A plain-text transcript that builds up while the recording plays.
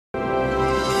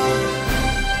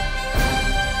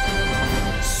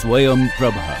Swayam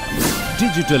Prabha.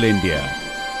 Digital India.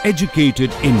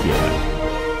 Educated India.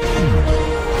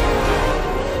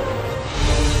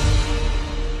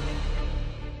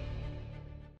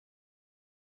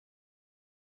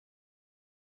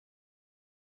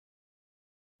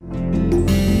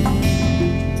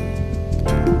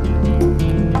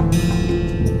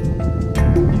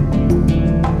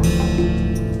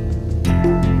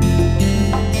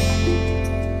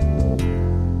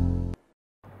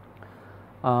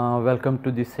 Welcome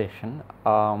to this session.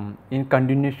 In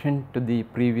continuation to the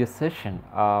previous session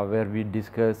where we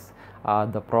discussed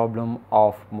the problem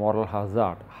of moral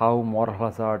hazard, how moral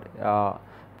hazard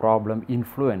problem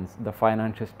influence the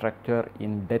financial structure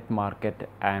in debt market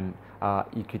and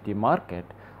equity market.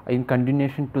 In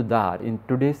continuation to that, in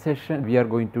today's session we are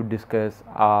going to discuss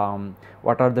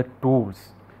what are the tools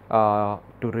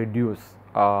to reduce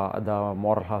the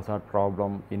moral hazard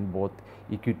problem in both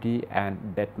equity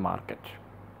and debt market.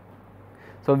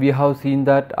 So, we have seen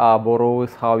that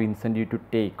borrowers have incentive to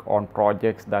take on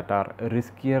projects that are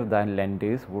riskier than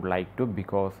lenders would like to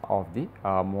because of the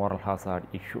moral hazard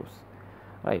issues,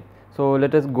 right. So,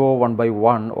 let us go one by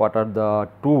one what are the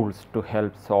tools to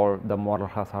help solve the moral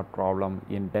hazard problem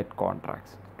in debt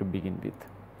contracts to begin with.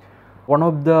 One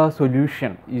of the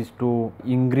solution is to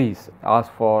increase as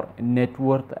for net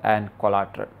worth and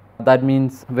collateral. That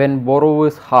means when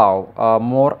borrowers have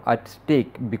more at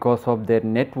stake because of their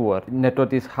net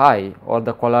worth is high or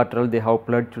the collateral they have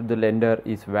pledged to the lender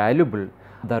is valuable,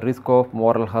 the risk of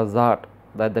moral hazard,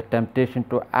 that the temptation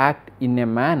to act in a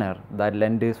manner that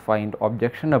lenders find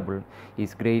objectionable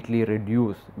is greatly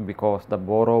reduced because the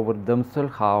borrower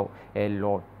themselves have a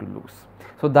lot to lose.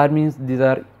 So, that means these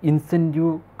are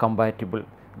incentive compatible.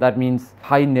 That means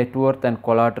high net worth and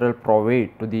collateral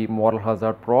provide to the moral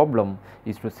hazard problem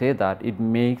is to say that it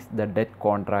makes the debt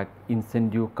contract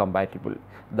incentive compatible.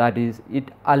 That is, it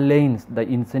aligns the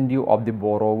incentive of the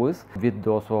borrowers with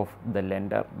those of the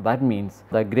lender. That means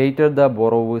the greater the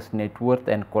borrower's net worth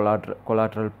and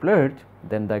collateral pledge,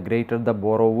 then the greater the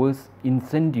borrower's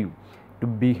incentive to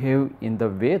behave in the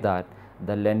way that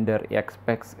the lender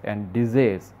expects and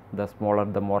desires, the smaller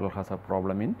the moral hazard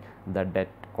problem in the debt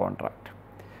contract.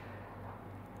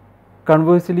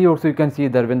 Conversely, also you can see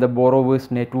that when the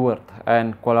borrower's net worth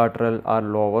and collateral are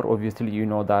lower, obviously you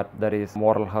know that there is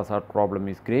moral hazard problem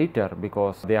is greater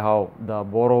because the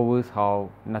borrowers have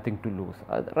nothing to lose,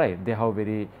 right? They have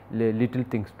very little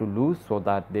things to lose, so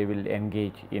that they will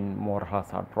engage in moral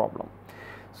hazard problem.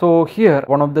 So, here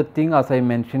one of the thing as I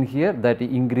mentioned here, that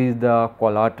increase the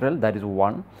collateral, that is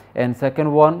one, and second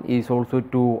one is also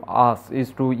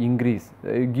to increase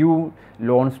give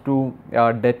loans to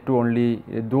debt to only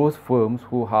those firms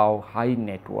who have high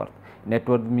net worth. Net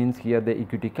worth means here the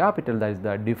equity capital, that is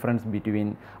the difference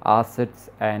between assets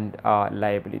and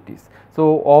liabilities.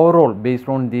 So, overall based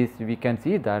on this we can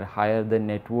see that higher the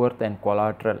net worth and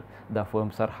collateral the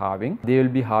firms are having, they will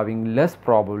be having less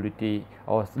probability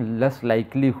or less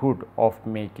likelihood of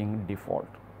making default,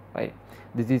 right.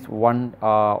 This is one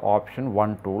option,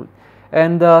 one tool.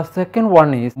 And the second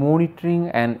one is monitoring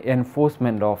and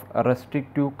enforcement of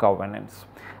restrictive covenants.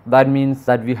 That means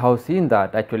that we have seen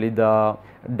that actually the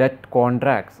debt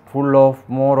contracts full of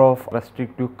more of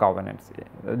restrictive covenants.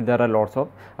 There are lots of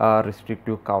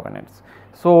restrictive covenants.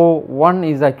 So, one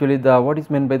is actually what is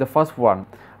meant by the first one,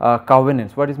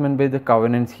 covenants. What is meant by the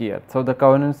covenants here? So, the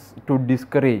covenants to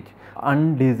discourage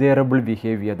undesirable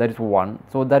behavior, that is one.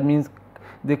 So, that means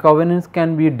the covenants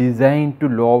can be designed to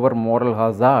lower moral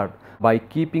hazard by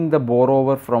keeping the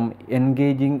borrower from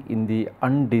engaging in the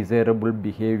undesirable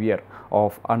behavior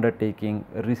of undertaking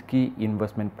risky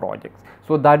investment projects.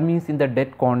 So, that means in the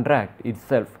debt contract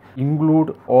itself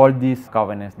include all these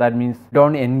covenants, that means do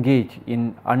not engage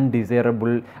in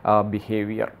undesirable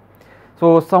behavior.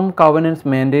 So, some covenants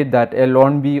mandate that a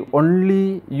loan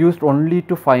be used only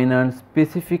to finance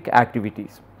specific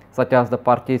activities such as the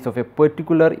purchase of a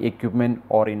particular equipment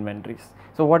or inventories.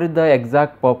 So, what is the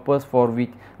exact purpose for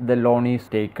which the loan is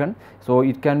taken? So,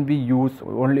 it can be used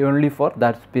only for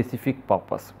that specific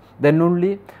purpose, then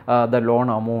only the loan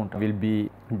amount will be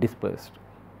dispersed.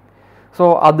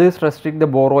 So, others restrict the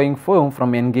borrowing firm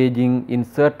from engaging in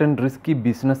certain risky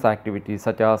business activities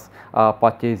such as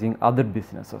purchasing other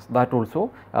businesses, that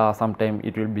also sometime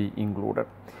it will be included.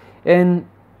 And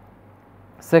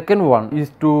second one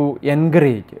is to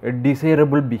encourage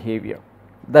desirable behavior.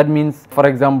 That means, for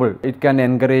example, it can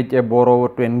encourage a borrower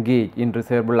to engage in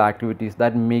desirable activities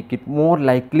that make it more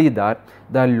likely that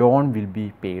the loan will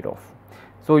be paid off.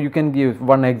 So, you can give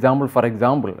one example, for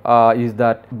example, is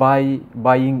that by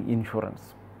buying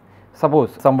insurance.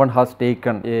 Suppose someone has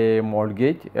taken a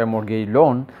mortgage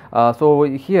loan. So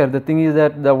here the thing is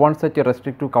that the one such a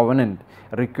restrictive covenant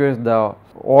requires the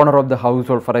owner of the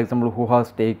household, for example, who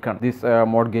has taken this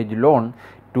mortgage loan,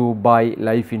 to buy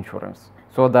life insurance,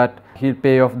 so that he'll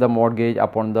pay off the mortgage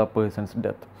upon the person's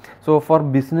death. So for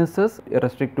businesses,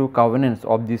 restrictive covenants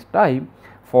of this type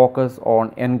focus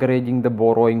on encouraging the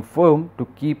borrowing firm to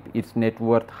keep its net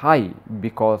worth high,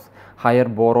 because higher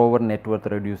borrower net worth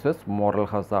reduces moral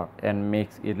hazard and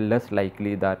makes it less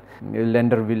likely that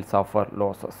lender will suffer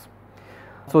losses.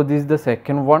 So this is the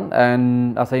second one,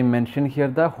 and as I mentioned here,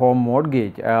 the home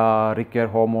mortgage require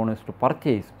homeowners to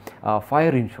purchase fire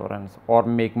insurance or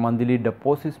make monthly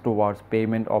deposits towards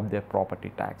payment of their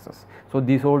property taxes. So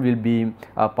these all will be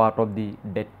part of the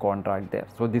debt contract there.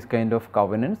 So this kind of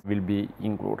covenants will be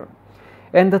included.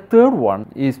 And the third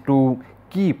one is to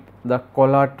keep the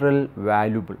collateral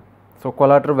valuable. So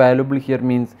collateral valuable here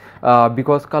means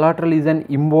because collateral is an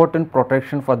important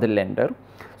protection for the lender.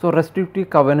 So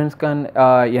restrictive covenants can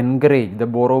encourage the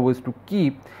borrowers to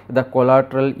keep the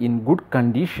collateral in good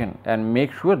condition and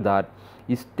make sure that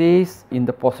it stays in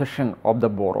the possession of the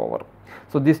borrower.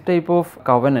 So this type of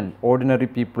covenant ordinary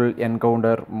people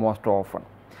encounter most often.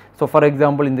 So for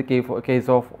example, in the case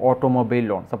of automobile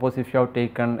loan, suppose if you have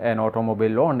taken an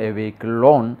automobile loan, a vehicle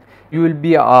loan, you will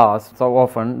be asked so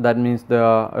often, that means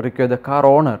require the car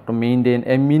owner to maintain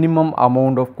a minimum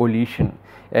amount of collision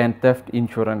and theft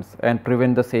insurance and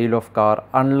prevent the sale of car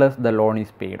unless the loan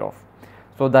is paid off.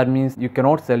 So that means you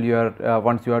cannot sell your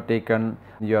once you have taken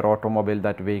your automobile,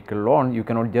 that vehicle loan, you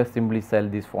cannot just simply sell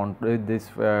this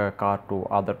car to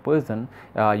other person.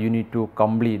 You need to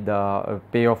complete the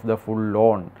pay off the full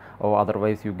loan, or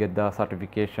otherwise you get the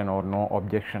certification or no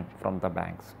objection from the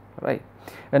banks, right?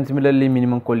 And similarly,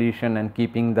 minimum collision and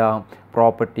keeping the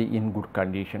property in good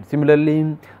condition.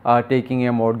 Similarly, taking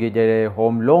a mortgage, a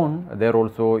home loan, there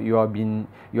also you have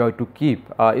to keep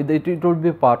it will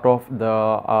be part of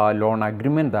the loan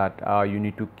agreement that you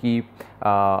need to keep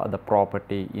the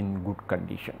property in good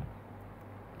condition.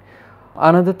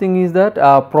 Another thing is that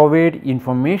provide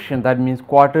information, that means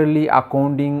quarterly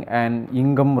accounting and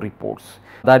income reports.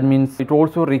 That means it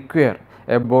also require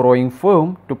a borrowing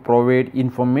firm to provide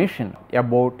information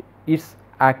about its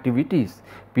activities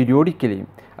periodically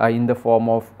in the form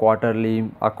of quarterly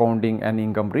accounting and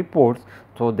income reports,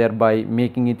 so thereby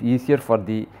making it easier for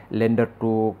the lender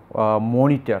to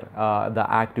monitor the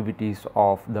activities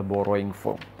of the borrowing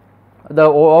firm. The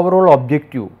overall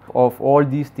objective of all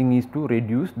these things is to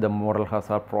reduce the moral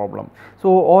hazard problem. So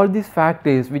all these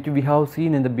factors which we have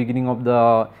seen in the beginning of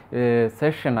the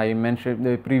session, I mentioned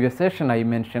the previous session, I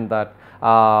mentioned that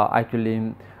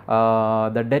actually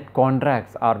the debt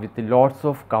contracts are with lots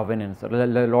of covenants,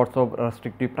 lots of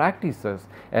restrictive practices,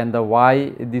 and the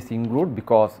why this include,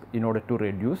 because in order to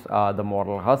reduce the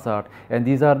moral hazard, and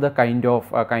these are the kinds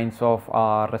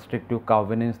of restrictive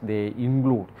covenants they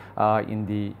include in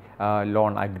the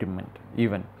loan agreement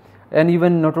even. And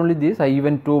even not only this,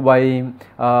 even too by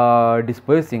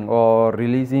dispersing or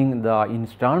releasing the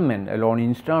installment, a loan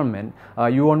installment,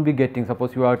 you won't be getting,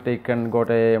 suppose you have got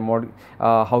a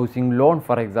housing loan,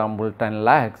 for example 10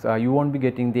 lakhs, you won't be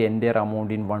getting the entire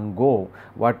amount in one go.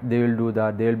 What they will do,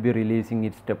 that they will be releasing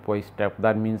it step by step.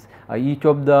 That means each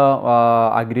of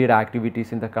the agreed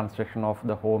activities in the construction of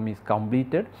the home is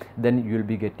completed, then you will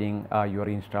be getting your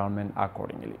installment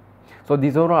accordingly. So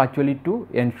these are actually to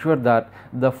ensure that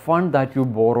the fund that you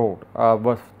borrowed,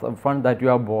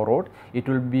 it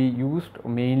will be used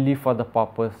mainly for the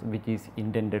purpose which is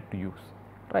intended to use,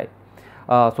 right?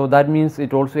 So that means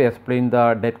it also explains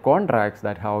the debt contracts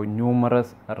that have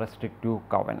numerous restrictive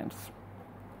covenants.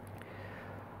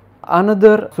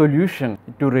 Another solution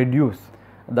to reduce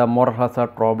the moral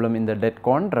hazard problem in the debt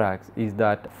contracts is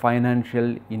that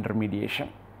financial intermediation.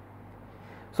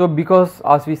 So because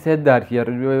as we said that here,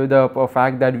 the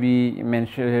fact that we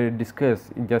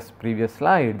discussed in just previous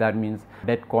slide, that means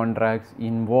debt contracts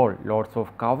involve lots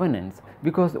of covenants,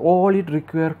 because all it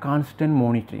require constant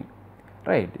monitoring,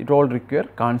 right? It all require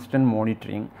constant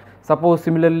monitoring. Suppose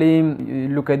similarly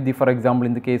look at for example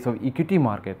in the case of equity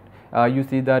market, you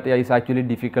see that it is actually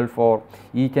difficult for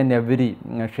each and every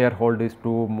shareholders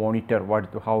to monitor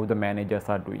how the managers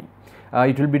are doing.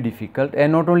 It will be difficult,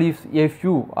 and not only if a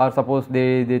few are, suppose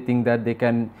they think that they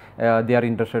are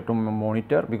interested to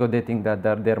monitor, because they think that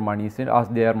their money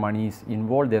is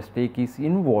involved, their stake is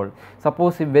involved.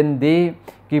 Suppose when they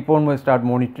keep on start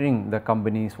monitoring the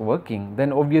company is working,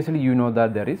 then obviously you know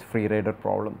that there is free rider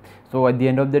problem. So at the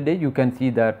end of the day, you can see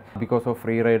that because of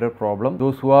free rider problem,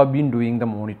 those who have been doing the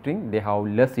monitoring, monitoring, they have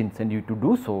less incentive to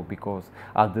do so, because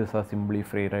others are simply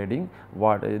free riding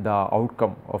what the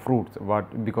outcome of fruits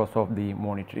because of the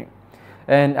monitoring.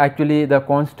 And actually the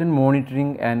constant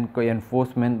monitoring and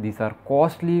enforcement, these are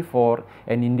costly for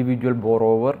an individual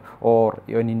borrower or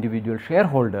an individual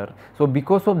shareholder. So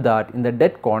because of that, in the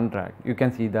debt contract you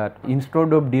can see that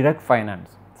instead of direct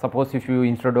finance, suppose if you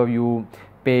instead of you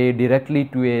pay directly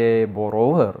to a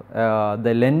borrower,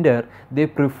 the lender, they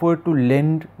prefer to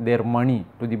lend their money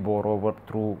to the borrower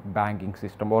through banking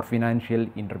system or financial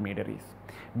intermediaries.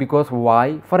 Because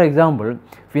why? For example,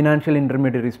 financial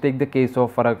intermediaries, take the case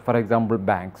of for example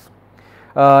banks.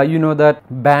 You know that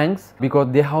banks,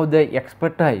 because they have the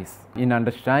expertise in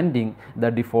understanding the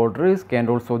default risk, and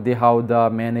also they have the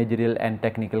managerial and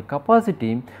technical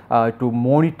capacity to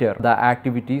monitor the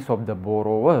activities of the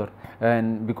borrower,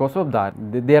 and because of that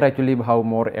they actually have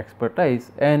more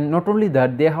expertise. And not only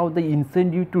that, they have the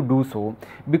incentive to do so,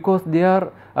 because they are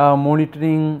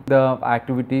monitoring the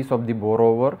activities of the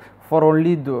borrower for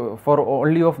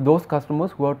only of those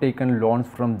customers who have taken loans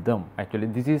from them. Actually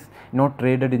this is not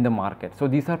traded in the market, so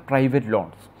these are private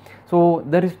loans. So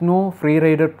there is no free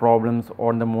rider problems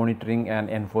on the monitoring and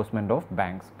enforcement of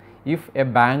banks. If a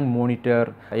bank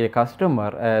monitor a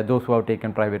customer, those who have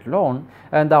taken private loan,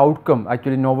 and the outcome,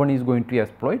 actually no one is going to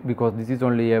exploit, because this is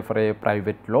only for a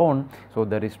private loan. So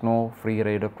there is no free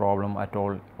rider problem at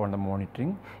all on the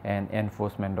monitoring and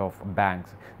enforcement of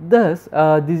banks. Thus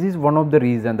this is one of the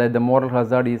reasons that the moral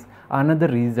hazard is another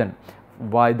reason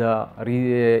why the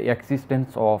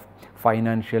existence of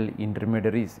financial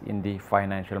intermediaries in the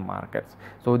financial markets.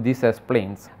 So this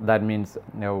explains, that means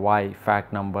why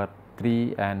fact number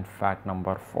 3 and fact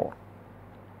number 4.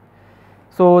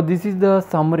 So this is the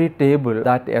summary table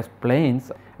that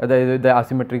explains the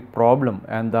asymmetric problem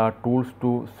and the tools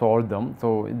to solve them.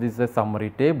 So this is a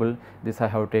summary table. This I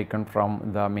have taken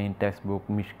from the main textbook,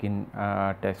 Mishkin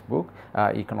textbook,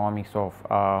 Economics of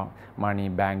Money,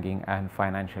 Banking and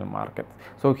Financial Markets.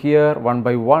 So here one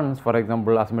by one, for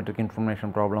example, asymmetric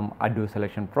information problem, adverse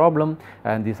selection problem,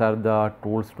 and these are the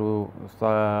tools to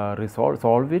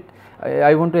solve it.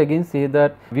 I want to again say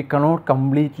that we cannot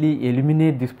completely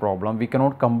eliminate this problem, we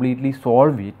cannot completely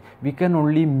solve it, we can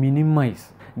only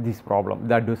minimize this problem,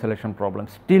 the adverse selection problem.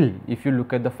 Still, if you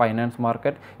look at the finance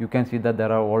market, you can see that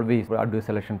there are always adverse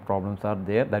selection problems are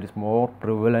there, that is more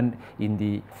prevalent in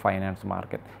the finance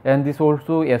market. And this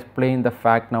also explain the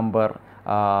fact number,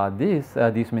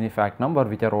 these many fact number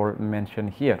which are all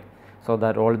mentioned here. So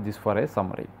that all this for a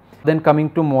summary. Then coming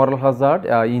to moral hazard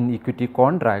in equity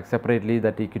contracts, separately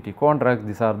that equity contracts,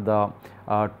 these are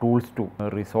the tools to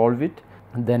resolve it.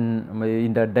 Then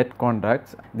in the debt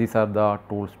contracts, these are the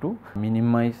tools to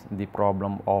minimize the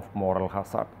problem of moral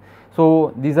hazard.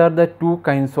 So these are the two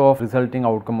kinds of resulting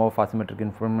outcome of asymmetric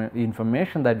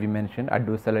information that we mentioned,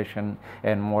 adverse selection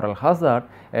and moral hazard.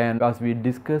 And as we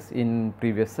discussed in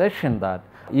previous session, that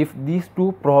if these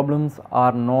two problems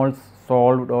are not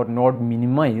solved or not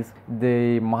minimized,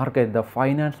 the market, the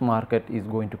finance market is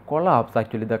going to collapse,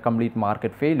 actually the complete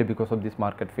market failure. Because of this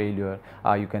market failure,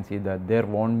 you can see that there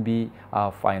won't be a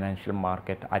financial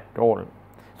market at all.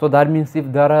 So that means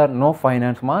if there are no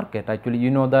finance market, actually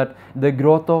you know that the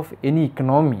growth of any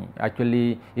economy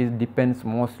actually depends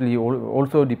mostly,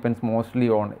 also depends mostly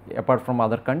on, apart from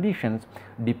other conditions,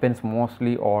 depends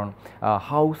mostly on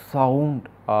how sound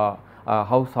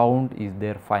is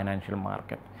their financial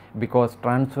market. Because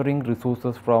transferring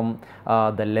resources from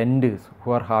the lenders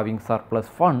who are having surplus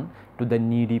fund to the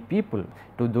needy people,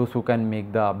 to those who can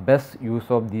make the best use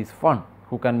of these funds,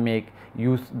 who can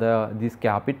use this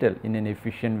capital in an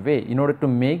efficient way. In order to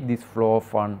make this flow of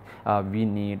fund, we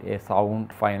need a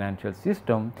sound financial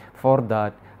system. For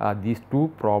that, these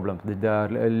two problems,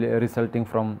 the resulting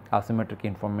from asymmetric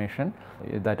information,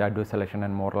 that adverse selection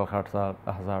and moral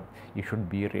hazard, it should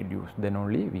be reduced. Then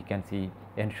only we can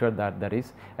ensure that there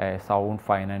is a sound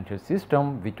financial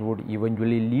system which would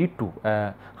eventually lead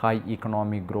to high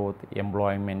economic growth,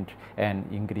 employment and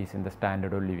increase in the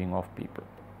standard of living of people.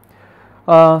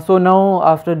 So now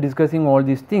after discussing all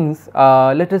these things,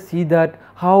 let us see that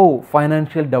how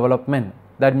financial development,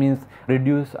 that means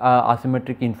reduce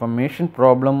asymmetric information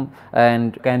problem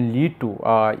and can lead to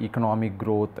economic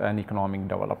growth and economic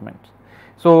development.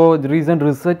 So the recent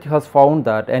research has found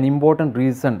that an important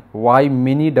reason why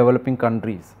many developing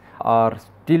countries are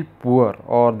still poor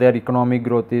or their economic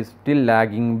growth is still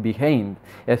lagging behind,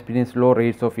 experience low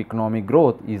rates of economic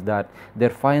growth, is that their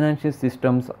financial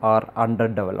systems are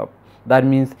underdeveloped. That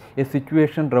means a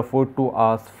situation referred to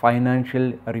as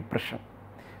financial repression.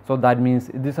 So that means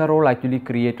these are all actually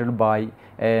created by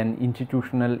an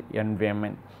institutional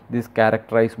environment. This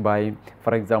characterized by,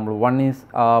 for example, one is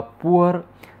poor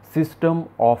system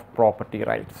of property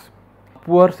rights.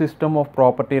 Poor system of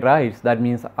property rights, that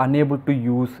means unable to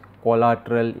use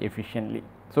collateral efficiently.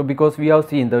 So because we have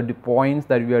seen the points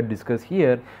that we have discussed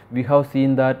here, we have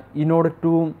seen that in order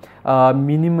to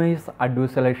minimize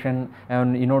adverse selection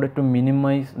and in order to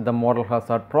minimize the moral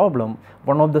hazard problem,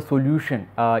 one of the solution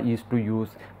is to use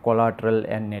collateral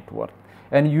and net worth.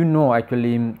 And you know,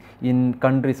 actually in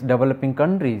countries, developing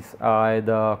countries,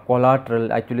 the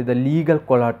collateral, actually the legal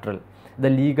collateral, the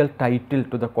legal title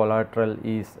to the collateral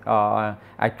is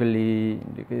actually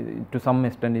to some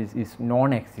extent is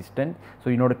non-existent. So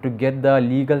in order to get the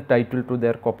legal title to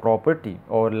their property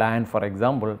or land, for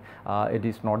example, it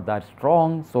is not that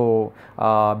strong. So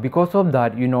because of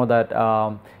that, you know that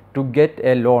to get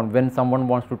a loan, when someone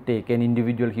wants to take, an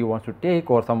individual he wants to take,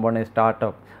 or someone, a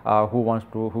startup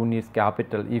who needs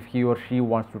capital, if he or she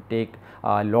wants to take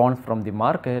loans from the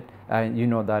market, and you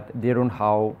know that they don't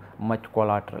have much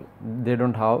collateral, they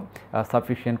don't have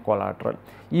sufficient collateral.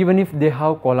 Even if they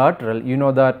have collateral, you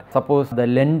know that suppose the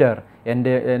lender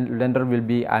lender will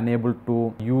be unable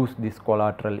to use this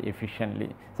collateral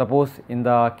efficiently. Suppose in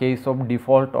the case of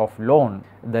default of loan,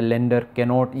 the lender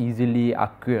cannot easily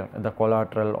acquire the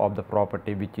collateral of the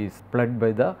property which is pledged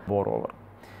by the borrower.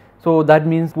 So that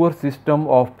means poor system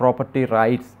of property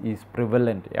rights is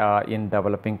prevalent in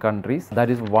developing countries. That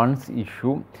is one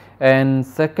issue. And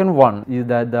second one is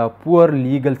that the poor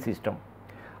legal system.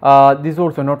 This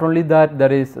also, not only that,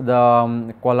 there is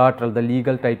the collateral, the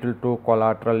legal title to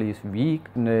collateral is weak,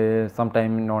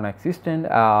 sometimes non-existent.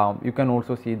 You can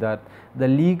also see that the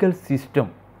legal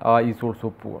system is also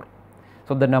poor.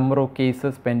 So the number of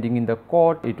cases pending in the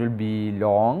court, it will be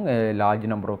long, a large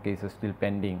number of cases still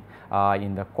pending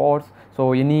in the courts.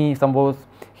 So suppose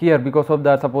here, because of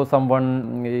that, suppose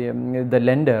someone, the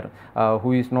lender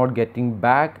who is not getting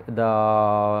back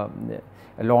the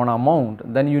loan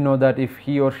amount, then you know that if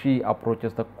he or she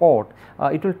approaches the court,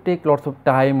 it will take lots of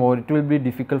time, or it will be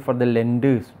difficult for the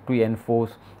lenders to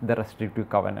enforce the restrictive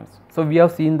covenants. So we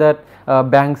have seen that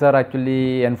banks are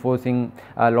actually enforcing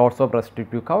lots of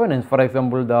restrictive covenants. For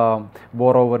example, the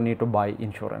borrower need to buy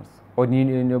insurance, or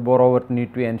borrower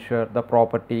need to ensure the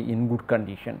property in good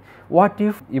condition. What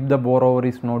if the borrower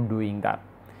is not doing that?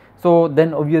 So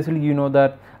then obviously you know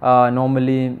that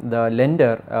normally the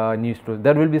lender needs to,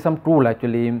 there will be some tool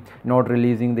actually not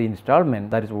releasing the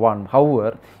installment, that is one.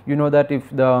 However, you know that if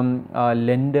the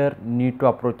lender need to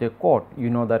approach a court, you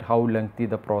know that how lengthy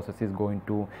the process is going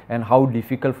to, and how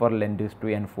difficult for lenders to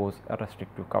enforce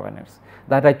restrictive covenants.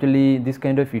 That actually this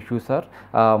kind of issues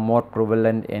are more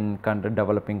prevalent in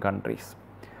developing countries.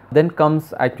 Then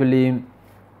comes actually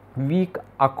weak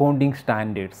accounting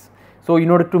standards. So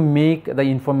in order to make the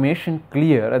information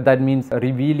clear, that means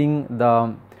revealing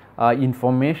the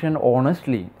information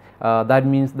honestly, that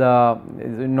means the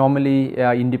normally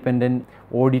independent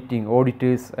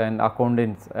auditors and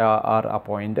accountants are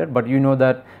appointed, but you know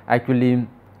that actually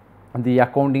the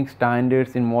accounting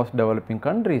standards in most developing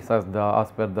countries, as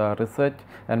per the research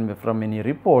and from many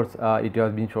reports, it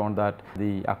has been shown that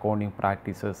the accounting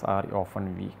practices are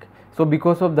often weak. So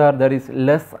because of that, there is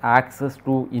less access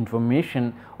to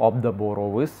information of the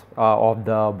borrowers, of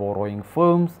the borrowing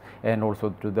firms, and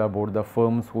also to about the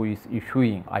firms who is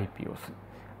issuing IPOs,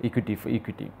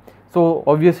 equity. So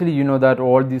obviously you know that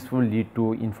all this will lead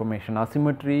to information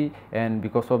asymmetry, and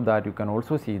because of that you can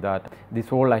also see that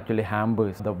this all actually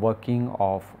hampers the working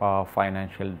of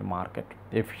financial market,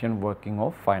 efficient working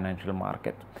of financial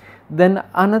market. Then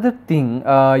another thing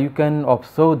you can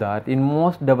observe that in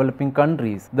most developing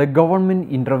countries, the government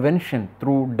intervention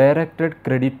through directed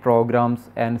credit programs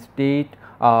and state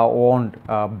owned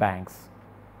banks.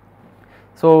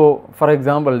 So for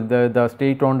example, the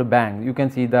state owned bank, you can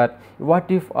see that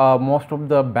what if most of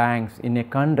the banks in a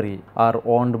country are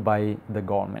owned by the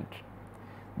government?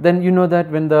 Then you know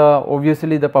that when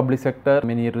obviously the public sector,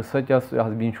 many researchers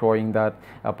has been showing that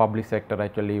public sector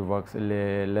actually works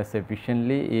less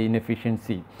efficiently.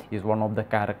 Inefficiency is one of the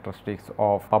characteristics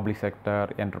of public sector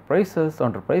enterprises,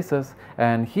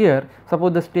 and here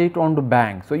suppose the state owned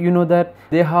bank, so you know that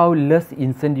they have less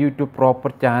incentive to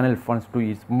proper channel funds to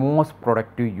its most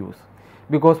productive use,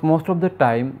 because most of the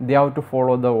time they have to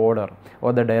follow the order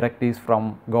or the directives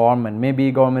from government.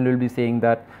 Maybe government will be saying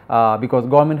that because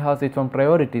government has its own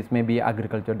priorities, maybe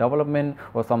agriculture development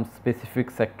or some specific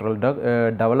sectoral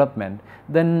development,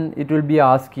 then it will be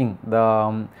asking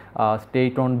the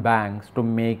state owned banks to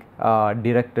make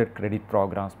directed credit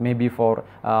programs, maybe for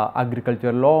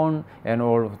agriculture loan, and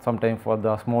or sometimes for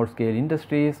the small scale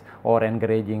industries, or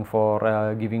encouraging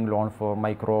for giving loan for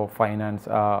micro finance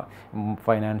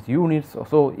finance units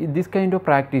So this kind of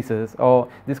practices or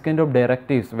this kind of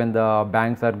directives when the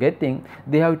banks are getting,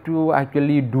 they have to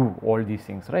actually do all these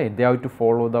things, right? They have to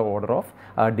follow the order of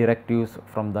directives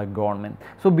from the government.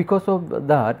 So because of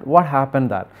that, what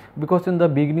happened that, because in the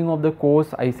beginning of the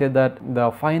course I said that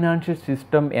the financial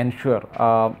system ensure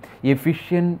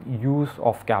efficient use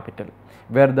of capital,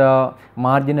 where the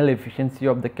marginal efficiency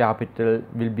of the capital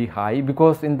will be high,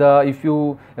 because in the, if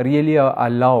you really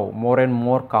allow more and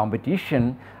more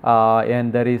competition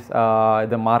and there is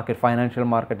the market, financial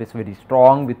market is very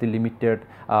strong with limited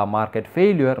market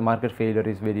failure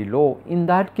is very low. In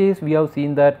that case, we have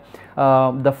seen that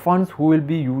the funds who will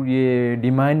be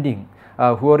demanding,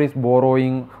 whoever is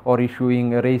borrowing or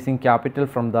issuing, raising capital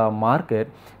from the market,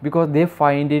 because they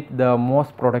find it the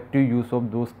most productive use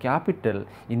of those capital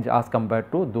in as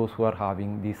compared to those who are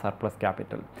having the surplus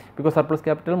capital. Because surplus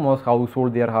capital, most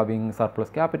household they are having surplus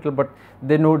capital, but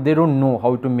they don't know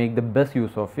how to make the best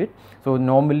use of it. So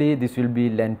normally this will be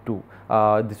lent to,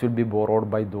 this will be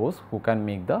borrowed by those who can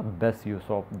make the best use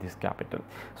of this capital.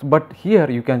 So, but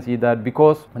here you can see that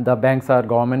because the banks are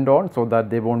government owned, so that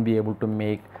they won't be able to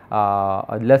make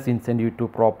less incentive to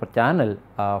proper channel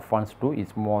funds to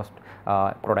its most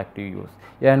productive use.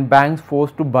 And banks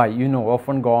forced to buy, you know,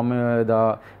 often government,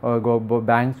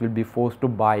 banks will be forced to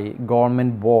buy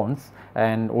government bonds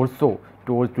and also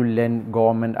told to lend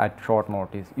government at short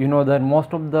notice. You know that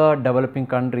most of the developing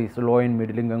countries, low and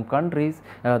middle income countries,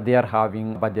 they are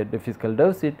having budget fiscal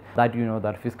deficit. That you know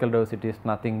that fiscal deficit is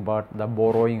nothing but the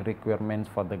borrowing requirements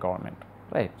for the government.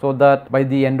 Right. So that by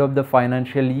the end of the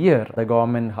financial year, the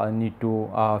government need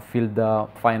to fill the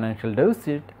financial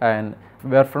deficit, and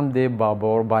where from they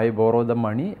borrow the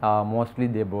money, mostly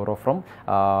they borrow from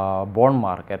bond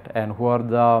market. And who are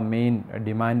the main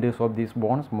demanders of these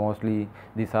bonds? Mostly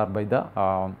these are by the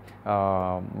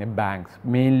banks,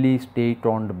 mainly state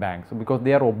owned banks, because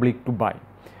they are obliged to buy.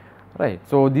 Right.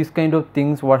 So these kind of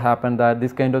things, what happened that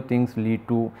this kind of things lead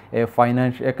to a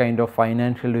kind of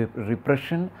financial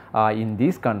repression in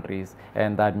these countries,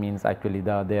 and that means actually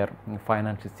their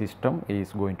financial system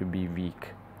is going to be weak.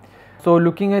 So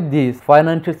looking at these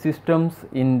financial systems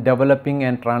in developing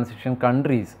and transition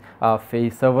countries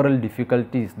face several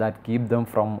difficulties that keep them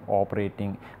from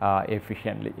operating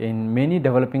efficiently. In many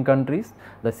developing countries,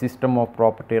 the system of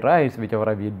property rights,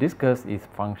 whichever we discuss, is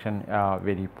function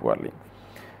very poorly.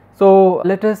 So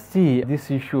let us see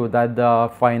this issue, that the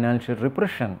financial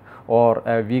repression or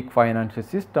a weak financial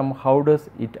system, how does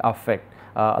it affect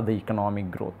the economic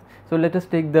growth. So let us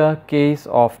take the case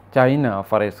of China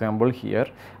for example here.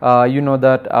 You know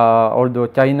that although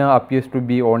China appears to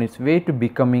be on its way to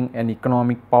becoming an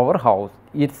economic powerhouse,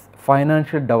 its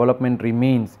financial development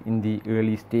remains in the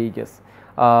early stages.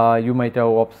 You might have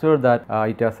observed that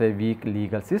it has a weak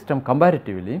legal system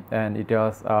comparatively, and it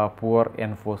has poor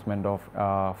enforcement of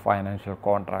financial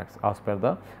contracts as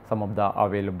per some of the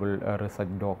available research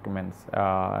documents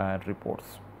and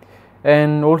reports.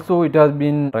 And also it has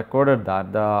been recorded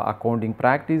that the accounting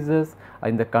practices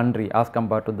in the country as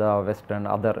compared to the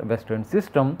other western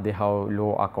system, they have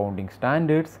low accounting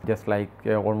standards, just like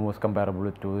almost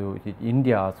comparable to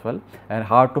India as well, and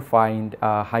hard to find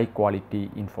high quality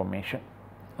information.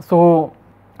 So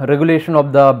regulation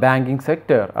of the banking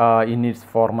sector in its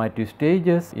formative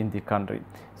stages in the country.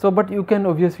 So, but you can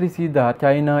obviously see that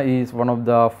China is one of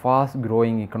the fast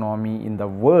growing economy in the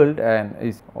world and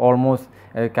is almost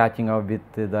catching up with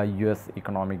the US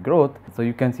economic growth. So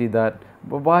you can see that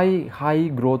why high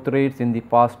growth rates in the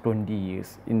past 20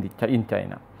 years in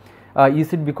China.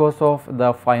 Is it because of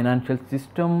the financial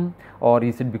system or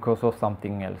is it because of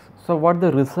something else? So what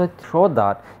the research showed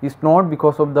that is not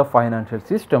because of the financial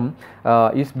system,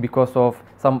 is because of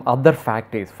some other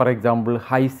factors, for example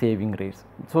high saving rates.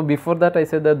 So before that I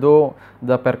said that though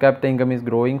the per capita income is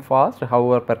growing fast,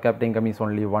 however per capita income is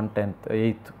only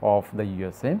 1/10 of the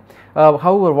USA.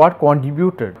 However, what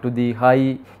contributed to the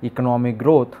high economic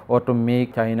growth or to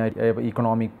make China an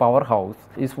economic powerhouse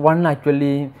is one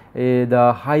actually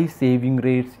the high saving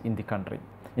rates in the country,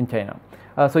 in China.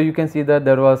 So you can see that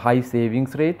there was high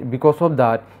savings rate. Because of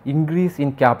that, increase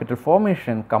in capital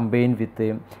formation combined with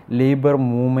a labor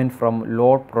movement from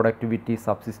low productivity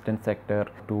subsistence sector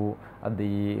to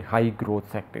the high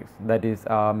growth sectors, that is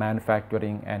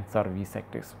manufacturing and service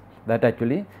sectors. That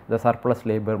actually the surplus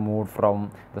labor moved from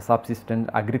the subsistence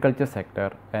agriculture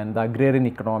sector, and the agrarian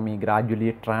economy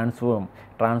gradually transformed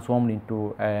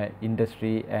into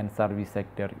industry and service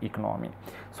sector economy.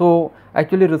 So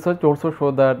actually research also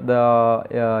showed that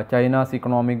the China's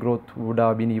economic growth would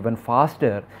have been even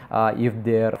faster if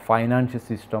their financial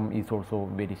system is also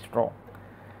very strong.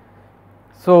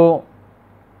 So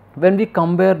When we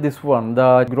compare this one,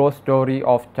 the growth story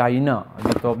of China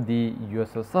with of the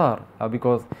USSR,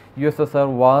 because USSR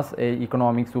was a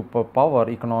economic superpower,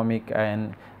 economic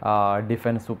and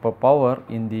defense superpower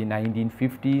in the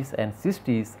 1950s and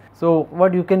 60s. So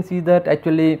what you can see that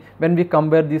actually when we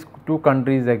compare these two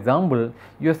countries example,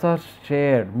 USSR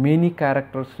shared many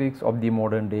characteristics of the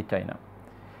modern day China.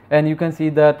 And you can see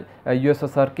that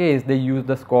USSR case, they use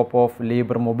the scope of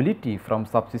labor mobility from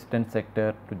subsistence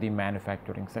sector to the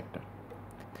manufacturing sector.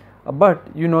 But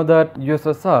you know that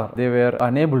USSR, they were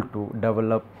unable to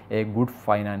develop a good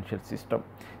financial system.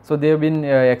 So they have been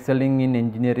excelling in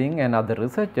engineering and other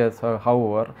researches,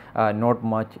 however, not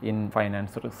much in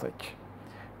finance research.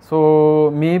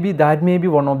 So maybe that may be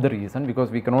one of the reason,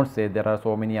 because we cannot say there are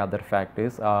so many other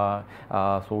factors,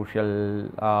 social,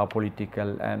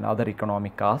 political and other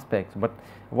economic aspects, but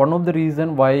one of the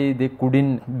reason why they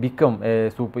couldn't become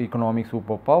a economic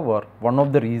superpower, one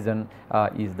of the reason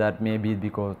is that maybe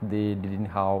because they didn't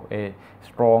have a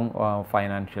strong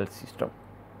financial system.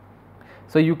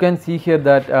 So you can see here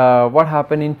that what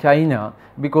happened in China,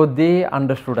 because they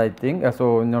understood, I think,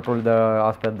 so not all the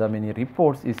as per the many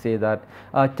reports is say that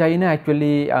China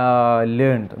actually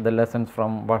learned the lessons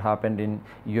from what happened in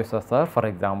USSR, for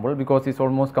example, because it's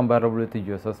almost comparable with the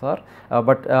USSR,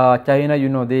 but China, you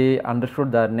know, they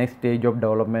understood the next stage of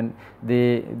development.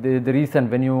 The reason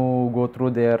when you go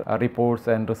through their reports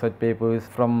and research papers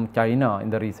from China in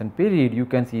the recent period, you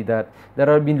can see that there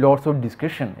have been lots of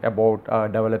discussion about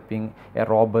developing a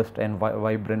robust and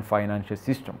vibrant financial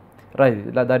system.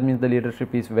 Right, that means the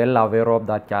leadership is well aware of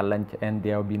that challenge and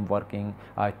they have been working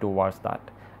towards that.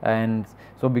 And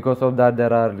so because of that,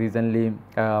 there are recently,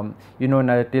 you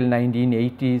know, till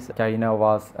 1980s, China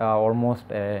was almost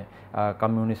a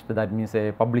communist, that means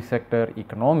a public sector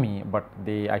economy, but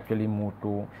they actually moved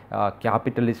to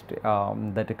capitalist,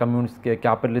 that communist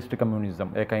capitalist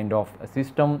communism, a kind of a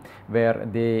system where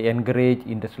they encourage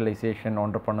industrialization,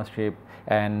 entrepreneurship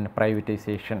and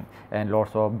privatization and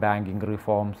lots of banking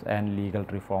reforms and legal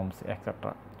reforms,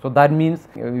 etc. So that means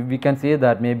we can say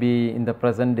that maybe in the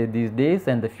present day, these days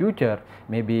and the future,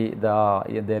 maybe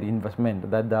their investment,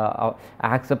 that the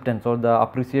acceptance or the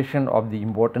appreciation of the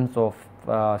importance of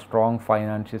strong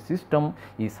financial system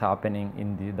is happening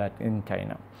in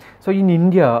China. So in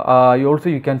India, also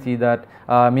you can see that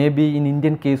maybe in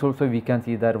Indian case also we can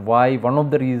see that why one of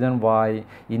the reason why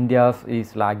India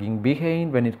is lagging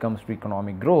behind when it comes to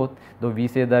economic growth, though we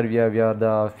say that we are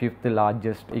the fifth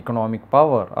largest economic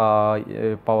power,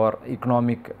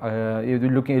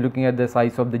 looking at the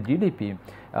size of the GDP.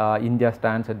 India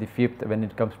stands at the fifth when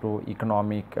it comes to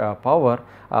economic power.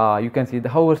 You can see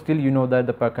however still you know that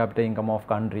the per capita income of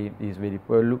country is very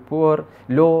poor,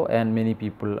 low, and many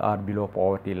people are below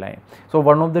poverty line. So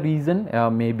one of the reason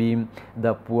may be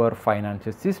the poor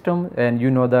financial system. And you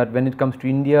know that when it comes to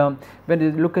India, when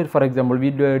you look at, for example, we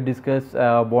discuss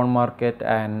bond market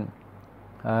and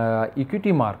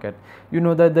equity market, you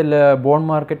know that the bond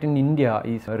market in India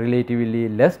is relatively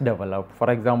less developed. For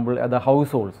example, the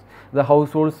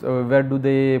households, where do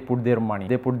they put their money?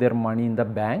 They put their money in the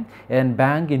bank, and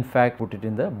bank in fact put it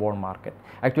in the bond market.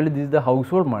 Actually this is the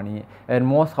household money, and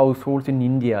most households in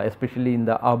India, especially in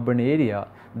the urban area,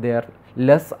 they are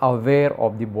less aware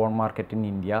of the bond market in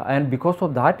India, and because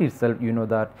of that itself, you know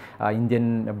that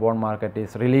Indian bond market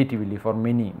is relatively, for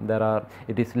many,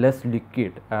 it is less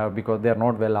liquid because they are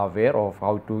not well aware of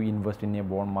how to invest in a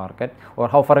bond market, or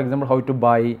how, for example, how to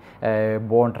buy a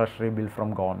bond treasury bill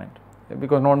from government,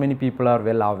 because not many people are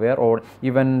well aware, or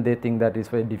even they think that is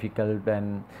very difficult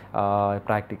and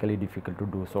practically difficult to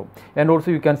do so. And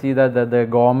also you can see that the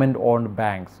government owned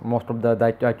banks, most of that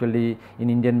actually in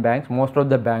Indian banks, most of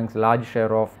the banks, large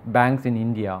share of banks in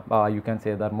India, you can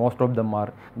say that most of them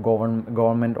are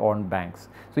government owned banks.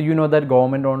 So you know that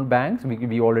government owned banks,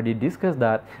 we already discussed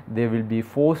that they will be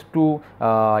forced to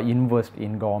invest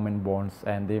in government bonds,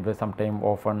 and they were sometimes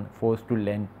often forced to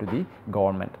lend to the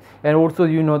government. And also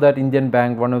you know that Indian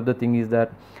bank, one of the thing is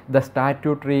that the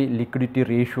statutory liquidity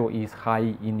ratio is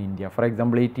high in India. For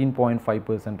example,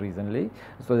 18.5% recently.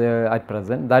 So at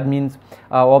present, that means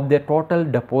of their total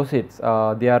deposits,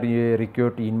 they are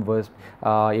required to invest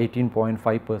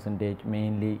 18.5%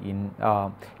 mainly in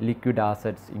liquid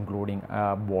assets, including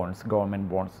bonds, government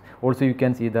bonds. Also you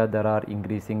can see that there are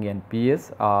increasing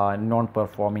NPS,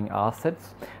 non-performing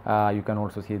assets. You can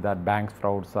also see that banks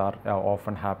frauds are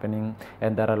often happening,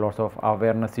 and there are lots of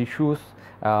awareness issues.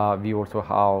 We also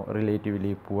have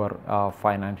relatively poor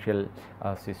financial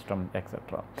system,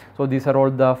 etc. So these are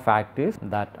all the factors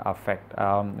that affect,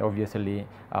 obviously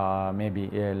maybe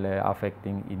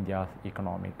affecting India's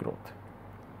economic growth.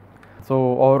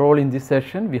 So overall in this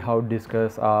session we have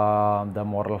discussed the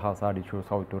moral hazard issues,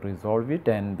 how to resolve it,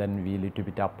 and then we little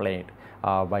bit applied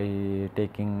by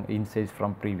taking insights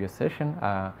from previous session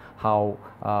how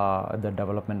the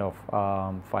development of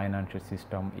financial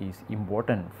system is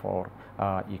important for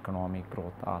economic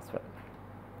growth as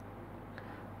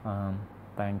well.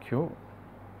 Thank you.